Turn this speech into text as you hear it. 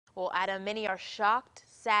Well, Adam, many are shocked,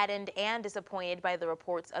 saddened, and disappointed by the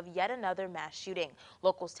reports of yet another mass shooting.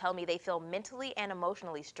 Locals tell me they feel mentally and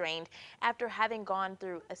emotionally strained after having gone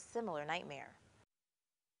through a similar nightmare.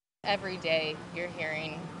 Every day you're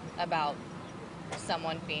hearing about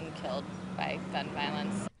someone being killed by gun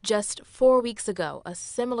violence. Just 4 weeks ago, a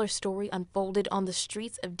similar story unfolded on the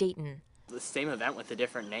streets of Dayton. The same event with a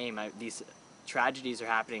different name. These tragedies are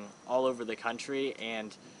happening all over the country,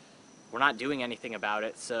 and we're not doing anything about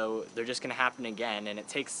it, so they're just going to happen again, and it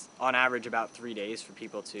takes on average about 3 days for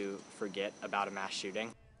people to forget about a mass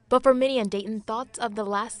shooting. But for many in Dayton, thoughts of the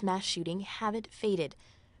last mass shooting haven't faded.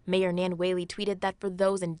 Mayor Nan Whaley tweeted that for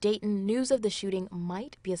those in Dayton, news of the shooting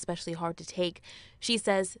might be especially hard to take. She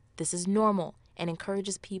says this is normal and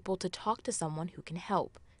encourages people to talk to someone who can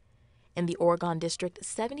help. In the Oregon district,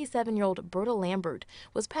 77-year-old Berta Lambert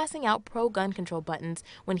was passing out pro-gun control buttons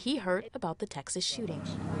when he heard about the Texas shooting.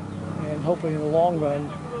 And hopefully in the long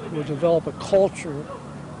run, we'll develop a culture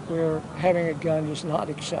where having a gun is not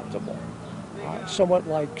acceptable, somewhat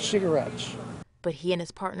like cigarettes. But he and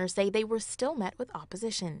his partner say they were still met with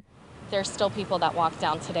opposition. There's still people that walked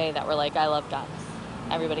down today that were like, I love guns.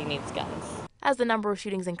 Everybody needs guns. As the number of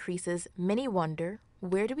shootings increases, many wonder,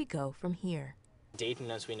 where do we go from here?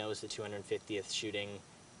 Dayton, as we know, is the 250th shooting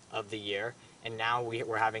of the year, and now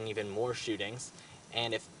we're having even more shootings.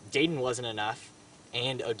 And if Dayton wasn't enough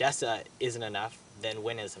and Odessa isn't enough, then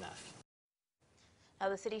when is enough? Now,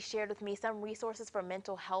 the city shared with me some resources for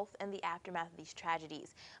mental health in the aftermath of these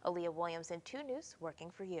tragedies. Aaliyah Williamson, 2 News, working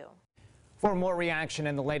for you. For more reaction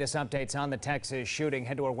and the latest updates on the Texas shooting,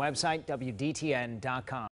 head to our website, WDTN.com.